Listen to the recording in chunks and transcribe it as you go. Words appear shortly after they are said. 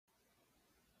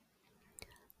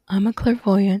I'm a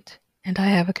clairvoyant, and I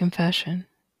have a confession.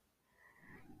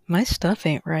 My stuff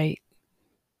ain't right.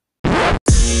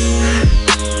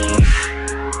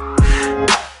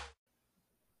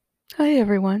 Hi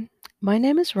everyone, my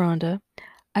name is Rhonda.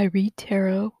 I read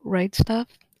tarot, write stuff,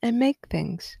 and make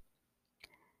things.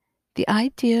 The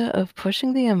idea of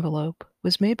pushing the envelope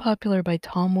was made popular by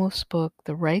Tom Wolfe's book,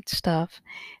 The Right Stuff,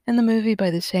 and the movie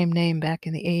by the same name back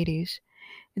in the 80s.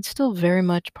 It's still very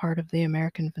much part of the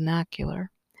American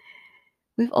vernacular.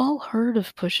 We've all heard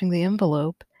of pushing the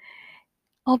envelope,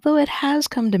 although it has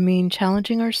come to mean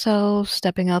challenging ourselves,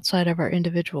 stepping outside of our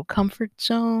individual comfort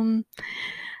zone,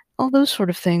 all those sort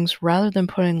of things, rather than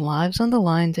putting lives on the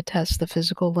line to test the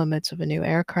physical limits of a new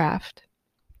aircraft.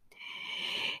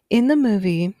 In the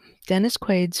movie, Dennis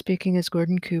Quaid, speaking as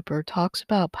Gordon Cooper, talks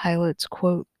about pilots,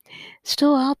 quote,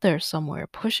 still out there somewhere,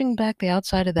 pushing back the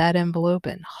outside of that envelope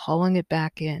and hauling it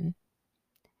back in.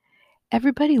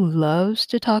 Everybody loves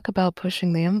to talk about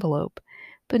pushing the envelope,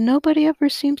 but nobody ever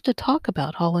seems to talk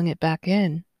about hauling it back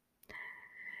in.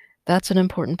 That's an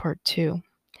important part too.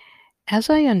 As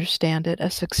I understand it,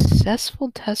 a successful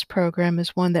test program is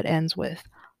one that ends with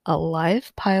a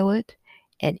live pilot,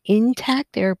 an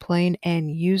intact airplane,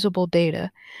 and usable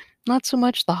data, not so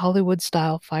much the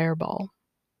Hollywood-style fireball.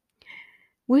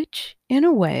 Which, in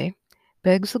a way,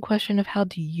 begs the question of how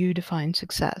do you define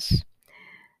success?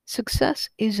 Success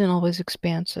isn't always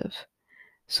expansive.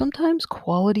 Sometimes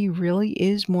quality really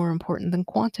is more important than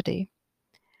quantity.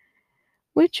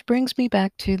 Which brings me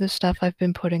back to the stuff I've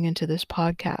been putting into this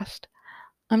podcast.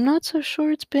 I'm not so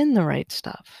sure it's been the right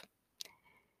stuff.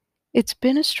 It's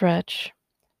been a stretch.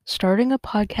 Starting a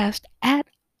podcast at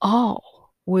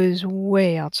all was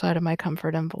way outside of my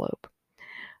comfort envelope.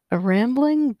 A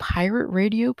rambling pirate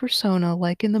radio persona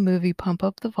like in the movie Pump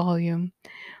Up the Volume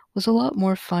was a lot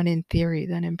more fun in theory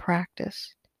than in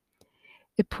practice.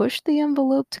 It pushed the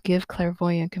envelope to give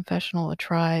Clairvoyant Confessional a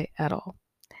try at all.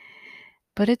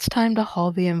 But it's time to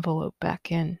haul the envelope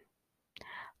back in.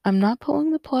 I'm not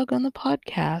pulling the plug on the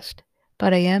podcast,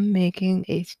 but I am making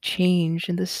a change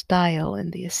in the style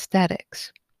and the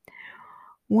aesthetics.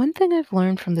 One thing I've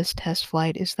learned from this test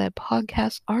flight is that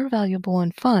podcasts are valuable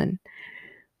and fun,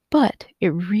 but it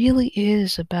really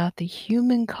is about the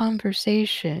human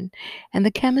conversation and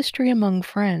the chemistry among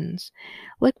friends,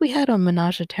 like we had on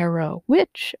Menage a Tarot,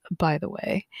 which, by the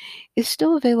way, is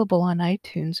still available on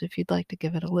iTunes if you'd like to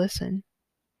give it a listen.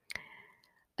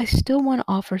 I still want to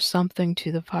offer something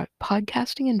to the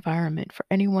podcasting environment for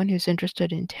anyone who's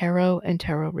interested in tarot and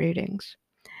tarot readings.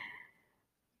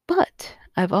 But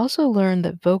I've also learned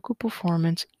that vocal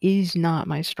performance is not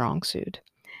my strong suit.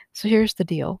 So here's the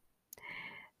deal.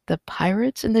 The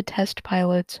pirates and the test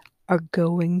pilots are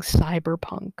going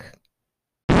cyberpunk.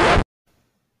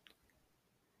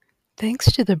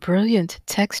 Thanks to the brilliant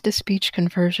text-to-speech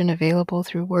conversion available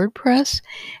through WordPress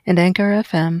and Anchor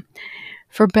FM,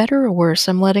 for better or worse,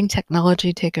 I'm letting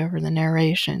technology take over the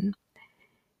narration.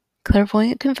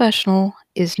 Clairvoyant Confessional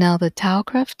is now the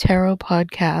Talcraft Tarot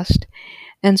podcast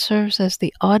and serves as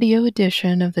the audio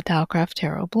edition of the Talcraft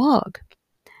Tarot blog.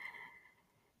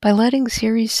 By letting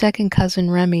Siri's second cousin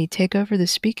Remy take over the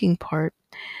speaking part,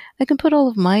 I can put all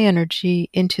of my energy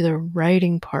into the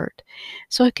writing part,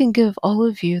 so I can give all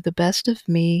of you the best of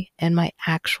me and my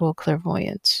actual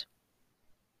clairvoyance.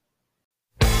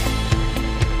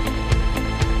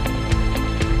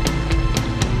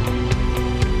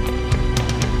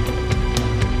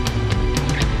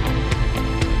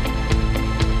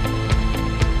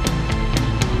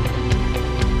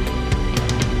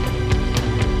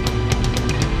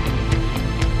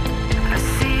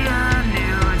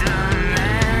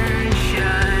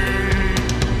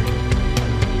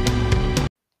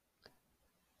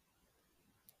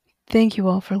 Thank you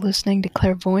all for listening to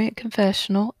Clairvoyant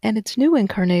Confessional and its new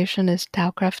incarnation as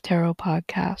Talcraft Tarot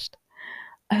Podcast.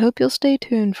 I hope you'll stay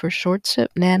tuned for short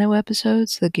sip nano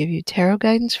episodes that give you tarot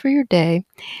guidance for your day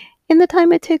in the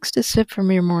time it takes to sip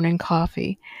from your morning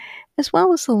coffee, as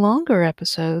well as the longer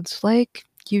episodes like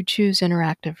You Choose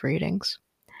interactive readings.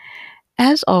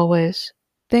 As always,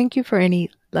 thank you for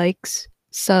any likes,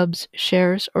 subs,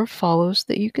 shares, or follows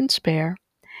that you can spare.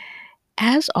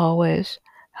 As always,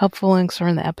 helpful links are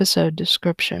in the episode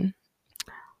description.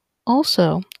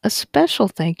 Also, a special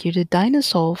thank you to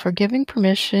Dinosaur for giving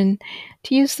permission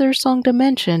to use their song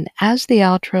Dimension as the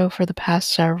outro for the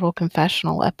past several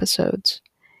confessional episodes.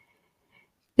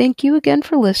 Thank you again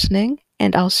for listening,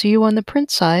 and I'll see you on the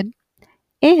print side,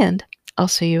 and I'll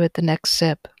see you at the next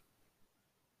sip.